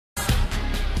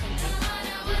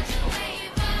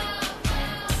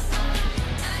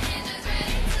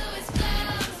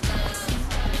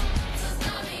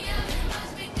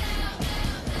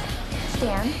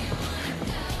Dan.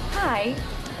 Hi.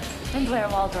 I'm Blair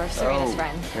Waldorf, Serena's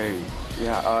friend. Hey.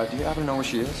 Yeah, do you happen to know where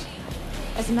she is?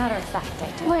 As a matter of fact,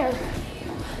 I do. Blair.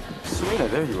 Serena,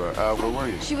 there you are. Where were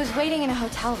you? She was waiting in a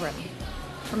hotel room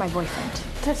for my boyfriend.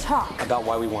 To talk. About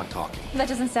why we weren't talking. That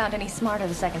doesn't sound any smarter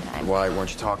the second time. Why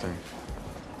weren't you talking?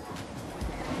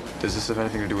 Does this have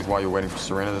anything to do with why you were waiting for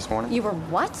Serena this morning? You were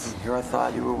what? Here I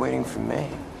thought you were waiting for me.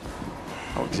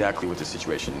 Oh, exactly what the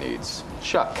situation needs.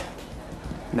 Chuck.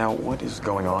 Now, what is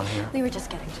going on here? We were just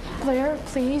getting to that. Blair,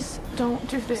 please don't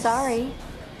do this. Sorry.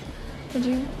 Did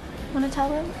you want to tell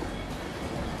them?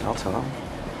 I'll tell him.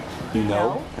 You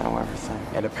know? I know everything.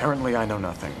 And apparently I know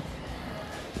nothing.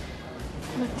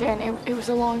 Look, Dan, it was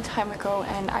a long time ago,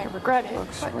 and I regret it.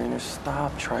 Look, Serena,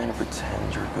 stop trying to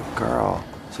pretend you're a good girl.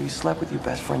 So you slept with your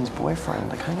best friend's boyfriend.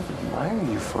 I kind of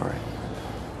admire you for it.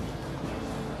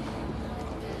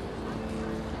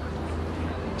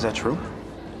 Is that true?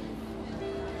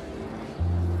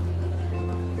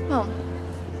 Well,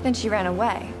 then she ran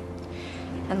away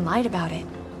and lied about it.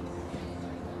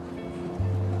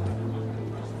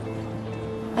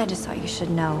 I just thought you should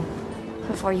know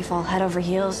before you fall head over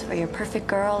heels for your perfect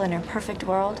girl in her perfect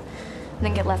world, and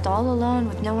then get left all alone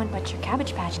with no one but your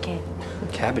Cabbage Patch Kid.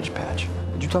 Cabbage Patch.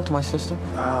 Did you talk to my sister?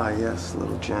 Ah, yes,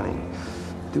 little Jenny.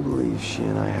 I do believe she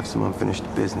and I have some unfinished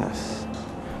business.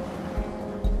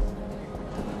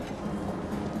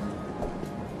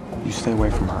 You stay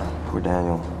away from her. Poor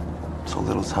Daniel. So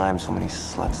little time, so many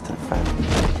sluts to defend.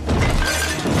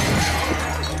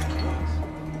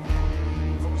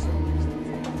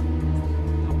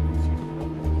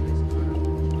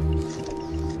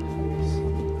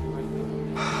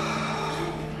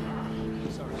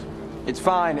 It's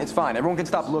fine, it's fine. Everyone can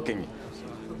stop looking.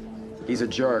 He's a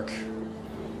jerk.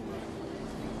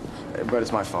 But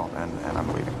it's my fault, and I'm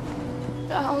leaving.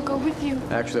 I'll go with you.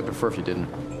 Actually, I prefer if you didn't.